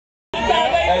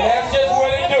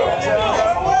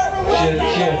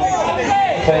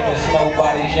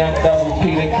Young Double,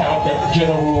 Peter Compton,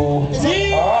 General. Alright,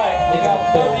 we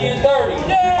got 30 and 30.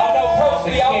 I know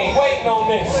personally I was waiting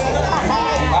on this.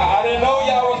 I didn't know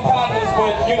y'all was partners,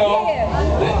 but you know,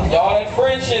 y'all that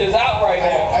friend shit is out right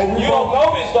now. You don't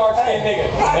know this dark skinned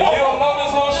nigga, and you don't know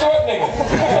this little short nigga.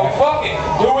 So fuck it,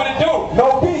 do what it do.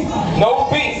 No beat. No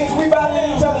beat. Since we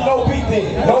battling each other, no beat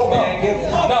then. No beat.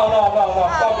 No,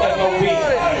 fuck that no beat.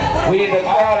 We in the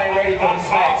crowd ain't ready for the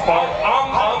snacks, but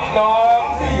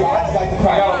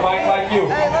I got a mic like you.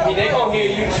 They gonna hear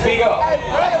you. Speak up.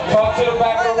 Talk to the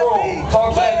back of the room.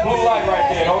 Talk to that blue light right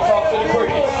there. Don't talk to the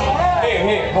crickets.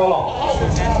 Here, hold on.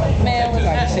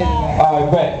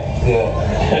 Alright, bet.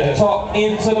 Yeah. Talk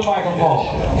into the microphone.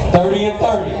 30 and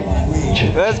 30.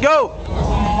 Let's go.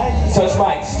 Touch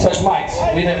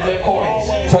mics. We didn't flip coins.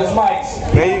 Touch mics.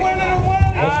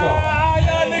 Let's go.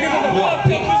 Y'all niggas in the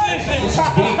fucked up position.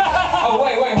 Oh,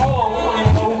 wait, hold on. We don't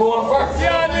even know who's going first.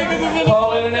 Y'all niggas is in the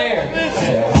Call in the air.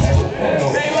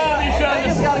 They love each other.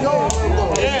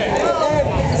 Yeah.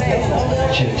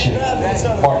 Chill.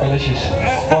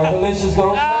 Sparkalicious goes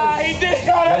first. He did. He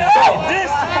called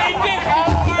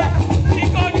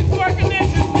you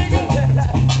Sparkalicious, nigga.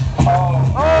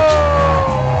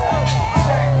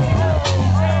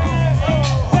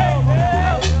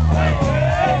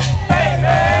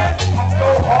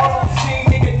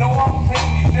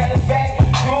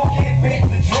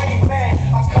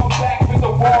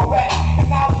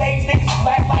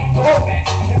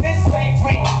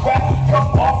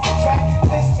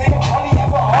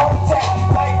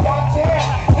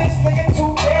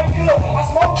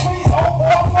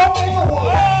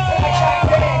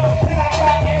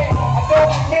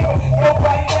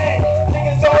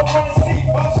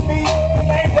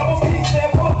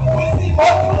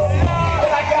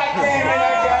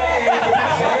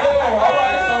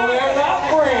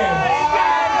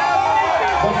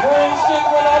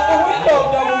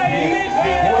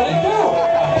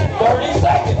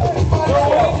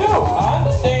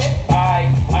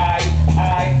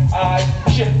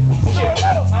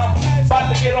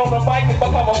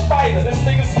 This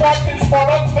nigga Sparc didn't start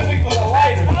up physically a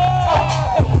lighter.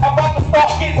 I'm about to start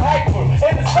getting hyper in the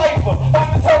cypher.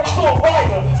 About to turn into a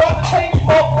writer. About to take him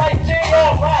off like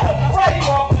J.R. Ryder. Write him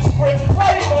off the script.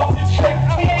 Write him off the trick.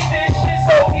 He ain't did shit,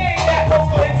 so he ain't got no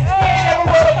clicks. He ain't never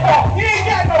run a car. He ain't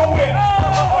got no whip.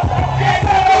 He ain't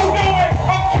got no doing.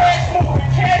 I'm cash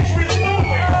moving. Cash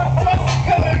resuming. Plus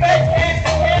coming back, cash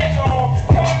the cash on.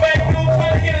 Coming back through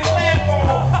trying to get his lamp on.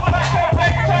 When I come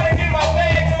back trying to get my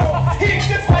bag on. He's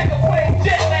just like a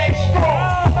jet lag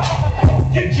strong.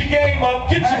 Get your game up,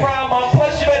 get your rhyme up,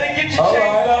 plus you better get your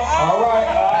chains up. Alright.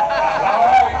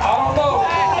 I don't know.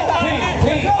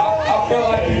 Pete, I feel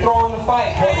like you're throwing the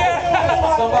fight.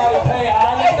 Somebody pay.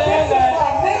 I understand that.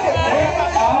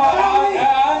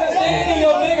 I understand he's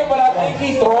your nigga, but I think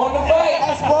he's throwing the fight.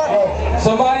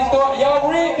 Somebody's throwing. Y'all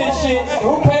rigged this shit.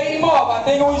 Who paid him off? I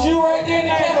think it was you right there in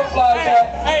the camouflage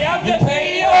hat. Hey, I'm just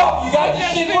paid him off. You got this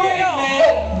shit rigged,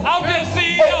 man. I'm just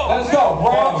CEO. Let's go.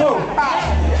 Round 2.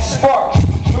 Sparc.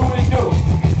 Do what it do.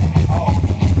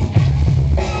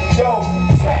 Yo,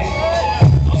 check.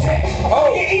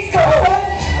 Oh, East Coast.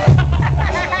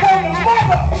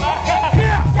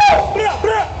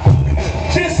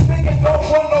 This nigga don't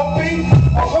want no beef.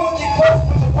 I want you close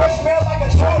with the brush smell like a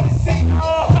toilet seat.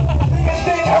 Niggas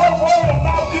think her word of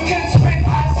mouth. You can spit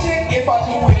hot shit if I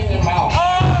do it in your mouth.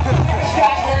 Niggas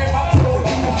got heard I told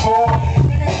you before.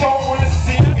 Niggas don't want to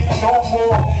see me no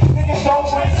more. Niggas don't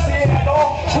want to see it at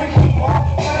all. Quick to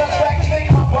walk. Matter of fact,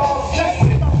 make my balls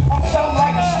listen. I'm sound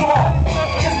like a straw.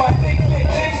 Cause my dick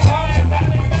takes time to not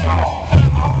withdraw.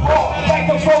 I'm raw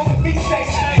like the frozen beef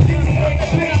section. These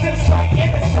heads big just like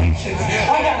intersections.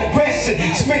 I got aggression,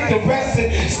 spit the rest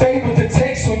and stay with the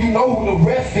text so you know who the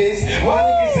ref is. My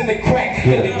niggas in the crack.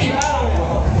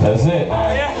 That's it.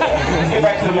 Let's get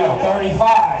back to the middle.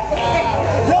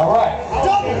 35. Alright.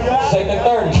 Take the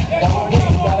 30.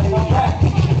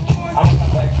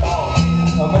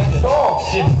 I'm at the door.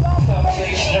 Shit.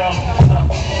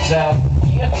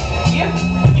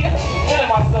 Killing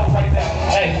myself right now.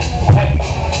 Hey.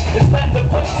 It's not to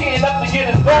put 10 up to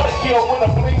get his daughter killed when the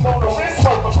police on the wrist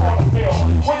work before the bill.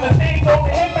 When the things on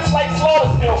the hip is like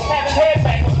Slaughterville. Had his head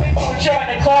back, was people were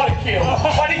trying to call the kill.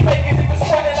 Why he faking niggas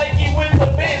sweating like he wins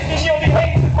the biz? And he only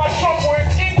hates if my trunk where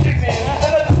his engine is.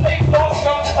 Another state lost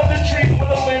up under trees with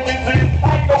the lemons in.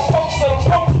 I ain't no punk, so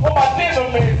punk for my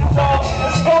denim is. Dog,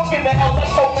 the skunk in the house,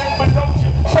 that's so much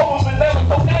presumption. Trouble vanilla,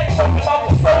 so I ain't talking about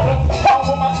the soda.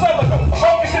 Talk with my celibate,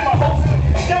 focus in my hopes.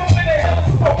 Young in the hell,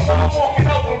 I'm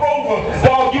walking out the Rover.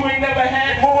 Dog, you ain't never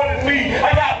had more than me.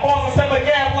 I got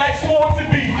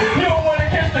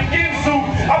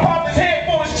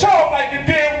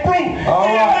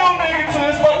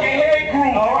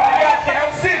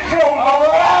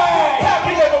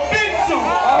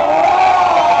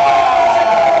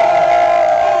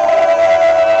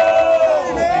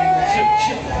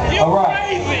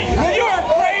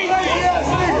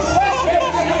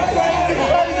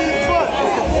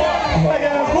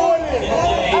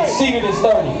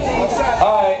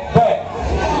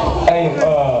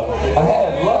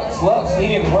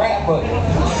can't rap, but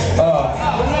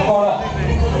come on up.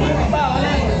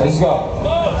 Let's go.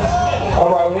 All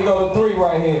right, we go to 3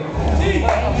 right here. Give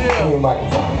me a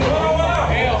microphone.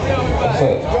 That's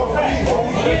it.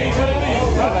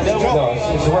 No,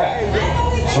 it's a rap.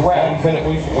 It's a rap.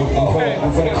 We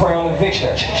finna crown the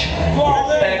victor.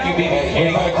 Thank you, baby.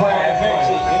 We're gonna crown the victor.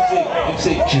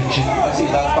 MC,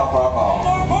 last call for alcohol.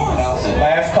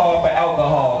 Last call for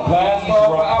alcohol. Last call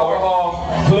for alcohol.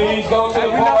 Please go to the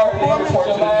bar and report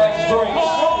your last drinks.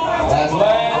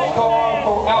 Last call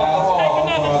for alcohol.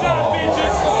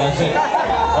 That's it. I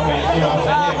mean, you know what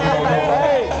I'm saying?